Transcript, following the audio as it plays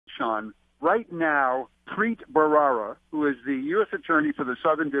Sean. Right now, Preet Bharara, who is the U.S. Attorney for the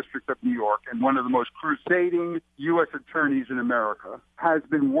Southern District of New York and one of the most crusading U.S. attorneys in America, has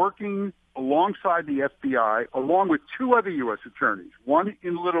been working alongside the FBI, along with two other U.S. attorneys, one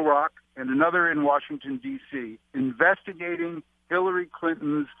in Little Rock and another in Washington, D.C., investigating Hillary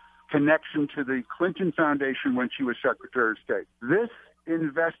Clinton's connection to the Clinton Foundation when she was Secretary of State. This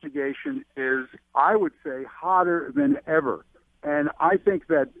investigation is, I would say, hotter than ever. And I think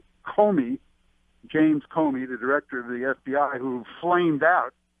that Comey, James Comey, the director of the FBI, who flamed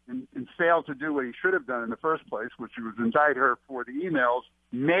out and failed to do what he should have done in the first place, which was indict her for the emails,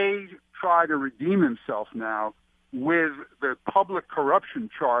 may try to redeem himself now with the public corruption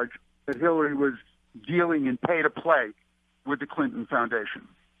charge that Hillary was dealing in pay-to-play with the Clinton Foundation.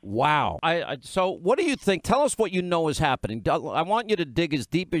 Wow. So what do you think? Tell us what you know is happening. I want you to dig as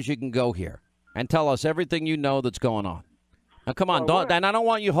deep as you can go here and tell us everything you know that's going on. Now, come on. And I don't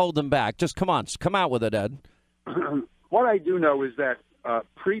want you holding back. Just come on. Come out with it, Ed. What I do know is that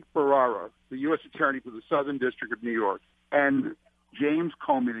Preet Bharara, the U.S. Attorney for the Southern District of New York, and James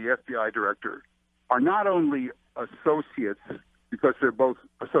Comey, the FBI Director, are not only associates because they're both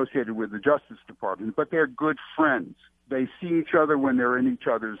associated with the Justice Department, but they're good friends. They see each other when they're in each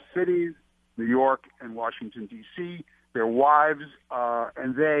other's cities, New York and Washington, D.C., their wives,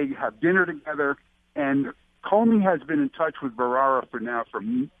 and they have dinner together. And Comey has been in touch with Bharara for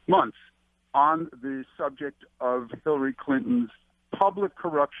months on the subject of Hillary Clinton's public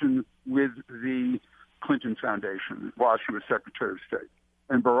corruption with the Clinton Foundation while she was Secretary of State.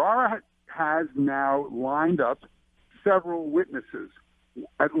 And Bharara has now lined up several witnesses,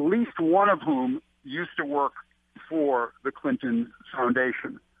 at least one of whom used to work for the Clinton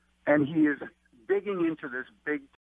Foundation. And he is digging into this big